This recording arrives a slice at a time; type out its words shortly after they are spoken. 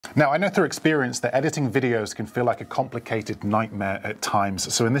Now, I know through experience that editing videos can feel like a complicated nightmare at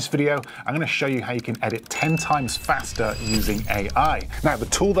times. So in this video, I'm going to show you how you can edit 10 times faster using AI. Now, the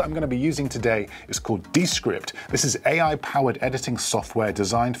tool that I'm going to be using today is called Descript. This is AI-powered editing software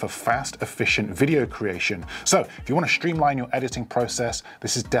designed for fast, efficient video creation. So if you want to streamline your editing process,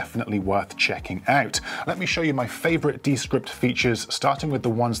 this is definitely worth checking out. Let me show you my favorite Descript features, starting with the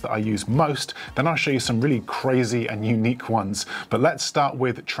ones that I use most. Then I'll show you some really crazy and unique ones. But let's start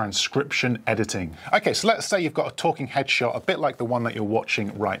with transcription editing. Okay, so let's say you've got a talking headshot, a bit like the one that you're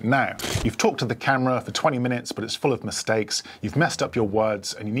watching right now. You've talked to the camera for 20 minutes, but it's full of mistakes. You've messed up your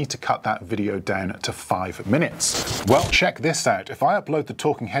words and you need to cut that video down to 5 minutes. Well, check this out. If I upload the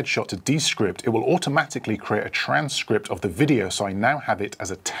talking headshot to Descript, it will automatically create a transcript of the video, so I now have it as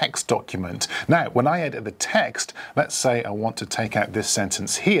a text document. Now, when I edit the text, let's say I want to take out this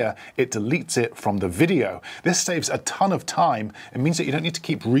sentence here, it deletes it from the video. This saves a ton of time. It means that you don't need to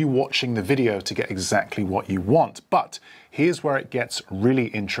keep rewatching the video to get exactly what you want. But here's where it gets really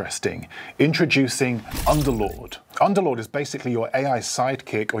interesting. Introducing Underlord. Underlord is basically your AI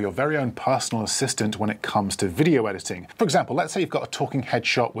sidekick or your very own personal assistant when it comes to video editing. For example, let's say you've got a talking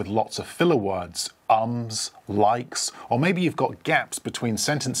headshot with lots of filler words, ums, likes, or maybe you've got gaps between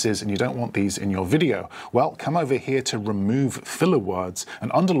sentences and you don't want these in your video. Well, come over here to remove filler words and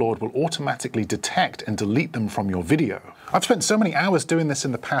Underlord will automatically detect and delete them from your video. I've spent so many hours doing this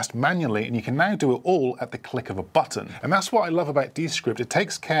in the past manually, and you can now do it all at the click of a button. And that's what I love about Descript. It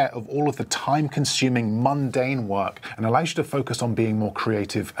takes care of all of the time-consuming, mundane work and allows you to focus on being more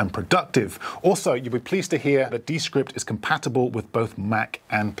creative and productive. Also, you'll be pleased to hear that Descript is compatible with both Mac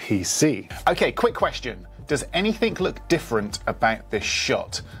and PC. Okay, quick question. Does anything look different about this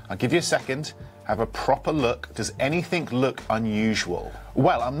shot? I'll give you a second. Have a proper look. Does anything look unusual?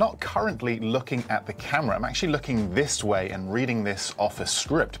 Well, I'm not currently looking at the camera. I'm actually looking this way and reading this off a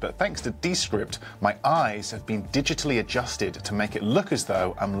script. But thanks to Descript, my eyes have been digitally adjusted to make it look as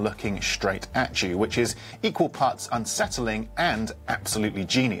though I'm looking straight at you, which is equal parts unsettling and absolutely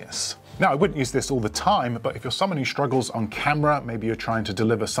genius. Now, I wouldn't use this all the time, but if you're someone who struggles on camera, maybe you're trying to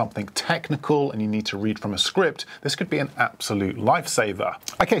deliver something technical and you need to read from a script, this could be an absolute lifesaver.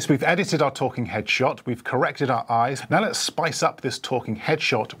 Okay, so we've edited our talking headshot, we've corrected our eyes. Now let's spice up this talking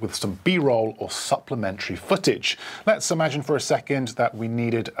headshot with some B-roll or supplementary footage. Let's imagine for a second that we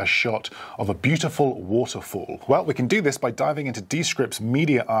needed a shot of a beautiful waterfall. Well, we can do this by diving into Descript's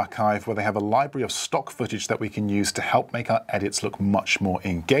media archive, where they have a library of stock footage that we can use to help make our edits look much more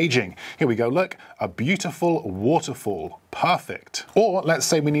engaging. Here we go, look, a beautiful waterfall. Perfect. Or let's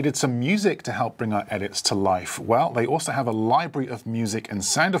say we needed some music to help bring our edits to life. Well, they also have a library of music and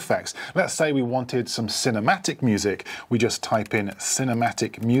sound effects. Let's say we wanted some cinematic music. We just type in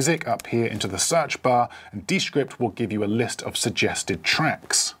cinematic music up here into the search bar, and Descript will give you a list of suggested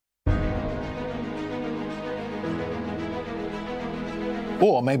tracks.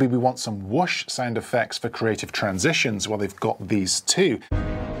 Or maybe we want some whoosh sound effects for creative transitions. Well, they've got these too.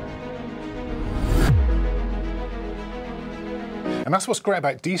 And that's what's great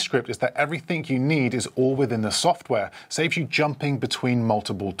about Descript, is that everything you need is all within the software. Saves you jumping between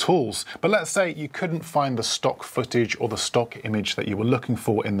multiple tools. But let's say you couldn't find the stock footage or the stock image that you were looking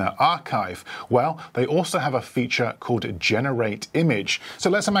for in their archive. Well, they also have a feature called Generate Image. So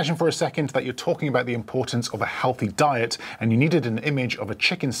let's imagine for a second that you're talking about the importance of a healthy diet and you needed an image of a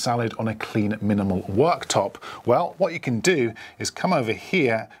chicken salad on a clean, minimal worktop. Well, what you can do is come over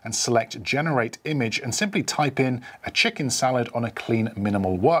here and select Generate Image and simply type in a chicken salad on a clean,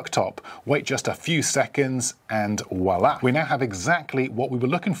 minimal worktop. Wait just a few seconds and voila. We now have exactly what we were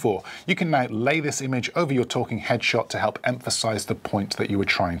looking for. You can now lay this image over your talking headshot to help emphasize the point that you were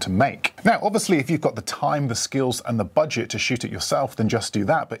trying to make. Now, obviously, if you've got the time, the skills, and the budget to shoot it yourself, then just do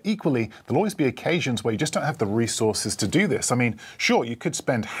that. But equally, there'll always be occasions where you just don't have the resources to do this. I mean, sure, you could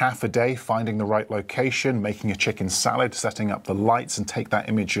spend half a day finding the right location, making a chicken salad, setting up the lights, and take that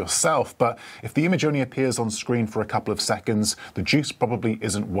image yourself. But if the image only appears on screen for a couple of seconds, the juice probably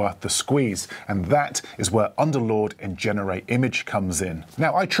isn't worth the squeeze. And that is where Underlord and Generate Image comes in.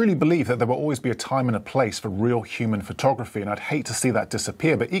 Now, I truly believe that there will always be a time and a place for real human photography, and I'd hate to see that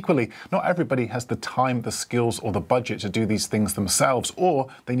disappear. But equally, not everybody has the time, the skills, or the budget to do these things themselves, or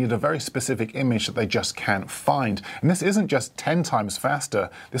they need a very specific image that they just can't find. And this isn't just 10 times faster.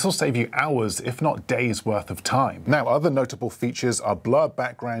 This will save you hours, if not days worth of time. Now, other notable features are blur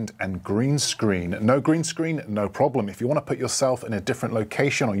background and green screen. No green screen, no problem. If you want to put yourself yourself in a different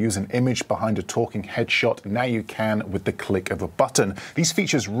location or use an image behind a talking headshot, now you can with the click of a button. These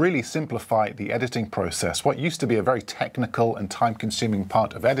features really simplify the editing process. What used to be a very technical and time-consuming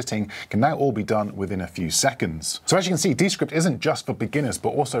part of editing can now all be done within a few seconds. So as you can see, Descript isn't just for beginners, but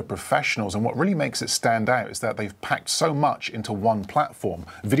also professionals, and what really makes it stand out is that they've packed so much into one platform.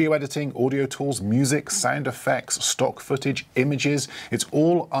 Video editing, audio tools, music, sound effects, stock footage, images, it's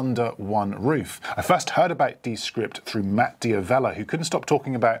all under one roof. I first heard about Descript through Matt Diavella, who couldn't stop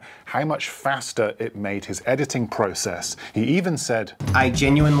talking about how much faster it made his editing process. He even said, "I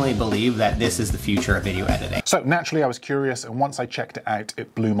genuinely believe that this is the future of video editing." So naturally I was curious, and once I checked it out,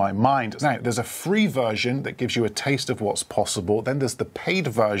 it blew my mind. Now, there's a free version that gives you a taste of what's possible. Then there's the paid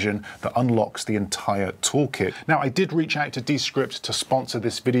version that unlocks the entire toolkit. Now, I did reach out to Descript to sponsor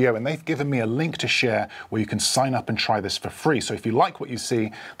this video, and they've given me a link to share where you can sign up and try this for free. So if you like what you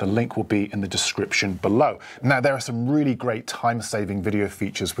see, the link will be in the description below. Now, there are some really great time-saving video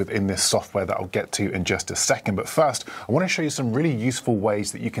features within this software that I'll get to in just a second. But first, I want to show you some really useful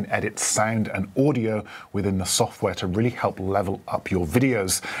ways that you can edit sound and audio within the software to really help level up your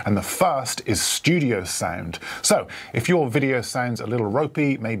videos. And the first is studio sound. So if your video sounds a little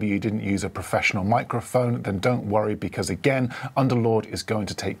ropey, maybe you didn't use a professional microphone, then don't worry, because again, Underlord is going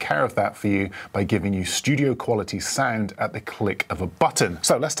to take care of that for you by giving you studio quality sound at the click of a button.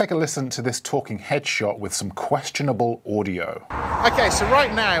 So let's take a listen to this talking headshot with some questionable audio. Okay, so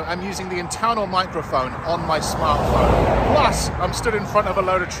right now I'm using the internal microphone on my smartphone. Plus, I'm stood in front of a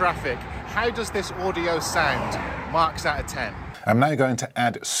load of traffic. How does this audio sound? Marks out of 10. I'm now going to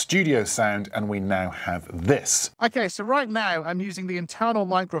add studio sound, and we now have this. Okay, so right now I'm using the internal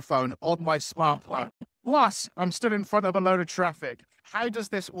microphone on my smartphone. Plus, I'm stood in front of a load of traffic. How does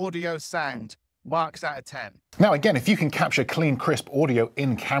this audio sound? Marks out of 10. Now again, if you can capture clean, crisp audio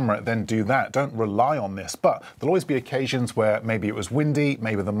in camera, then do that. Don't rely on this. But there'll always be occasions where maybe it was windy,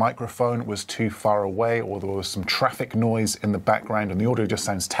 maybe the microphone was too far away, or there was some traffic noise in the background and the audio just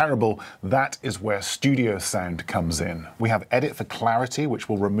sounds terrible. That is where studio sound comes in. We have edit for clarity, which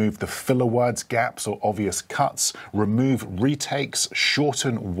will remove the filler words, gaps, or obvious cuts, remove retakes,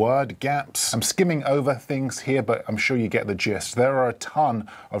 shorten word gaps. I'm skimming over things here, but I'm sure you get the gist. There are a ton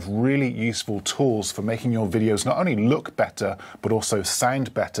of really useful tools for making your videos not only look better, but also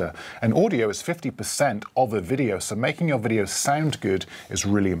sound better. And audio is 50% of a video, so making your video sound good is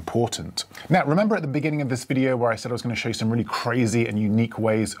really important. Now, remember at the beginning of this video where I said I was going to show you some really crazy and unique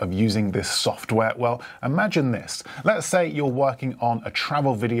ways of using this software? Well, imagine this. Let's say you're working on a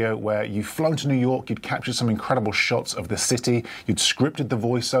travel video where you've flown to New York, you'd captured some incredible shots of the city, you'd scripted the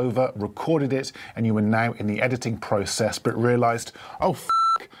voiceover, recorded it, and you were now in the editing process, but realized, oh,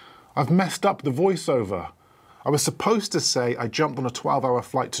 I've messed up the voiceover. I was supposed to say I jumped on a 12-hour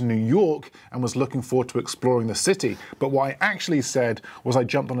flight to New York and was looking forward to exploring the city. But what I actually said was I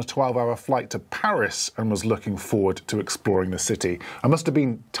jumped on a 12-hour flight to Paris and was looking forward to exploring the city. I must have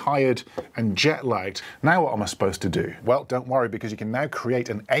been tired and jet-lagged. Now what am I supposed to do? Well, don't worry, because you can now create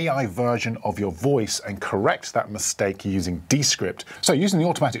an AI version of your voice and correct that mistake using Descript. So using the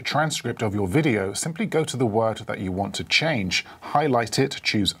automatic transcript of your video, simply go to the word that you want to change, highlight it,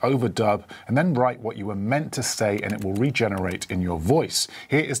 choose overdub, and then write what you were meant to say, and it will regenerate in your voice.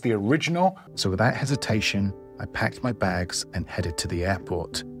 Here is the original. So without hesitation, I packed my bags and headed to the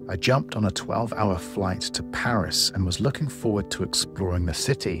airport. I jumped on a 12-hour flight to Paris and was looking forward to exploring the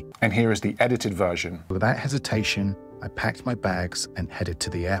city. And here is the edited version. Without hesitation, I packed my bags and headed to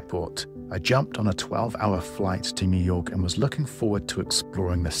the airport. I jumped on a 12-hour flight to New York and was looking forward to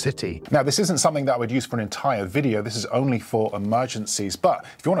exploring the city. Now, this isn't something that I would use for an entire video. This is only for emergencies. But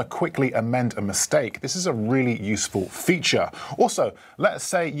if you want to quickly amend a mistake, this is a really useful feature. Also, let's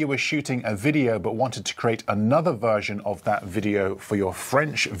say you were shooting a video but wanted to create another version of that video for your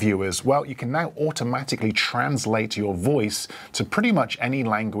French viewers. Well, you can now automatically translate your voice to pretty much any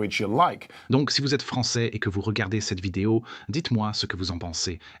language you like. Donc, si vous êtes français et que vous regardez cette vidéo, dites-moi ce que vous en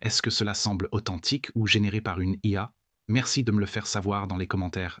pensez. Est-ce que cela semble authentique ou généré par une IA? Merci de me le faire savoir dans les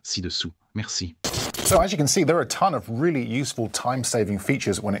commentaires ci-dessous. Merci. So as you can see, there are a ton of really useful time-saving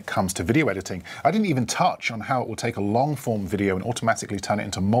features when it comes to video editing. I didn't even touch on how it will take a long-form video and automatically turn it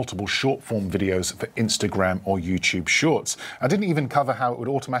into multiple short-form videos for Instagram or YouTube Shorts. I didn't even cover how it would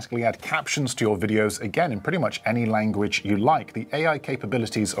automatically add captions to your videos, again, in pretty much any language you like. The AI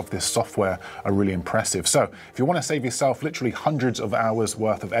capabilities of this software are really impressive. So if you want to save yourself literally hundreds of hours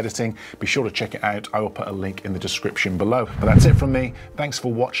worth of editing, be sure to check it out. I will put a link in the description below. But that's it from me. Thanks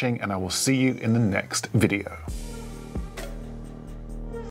for watching, and I will see you in the next video.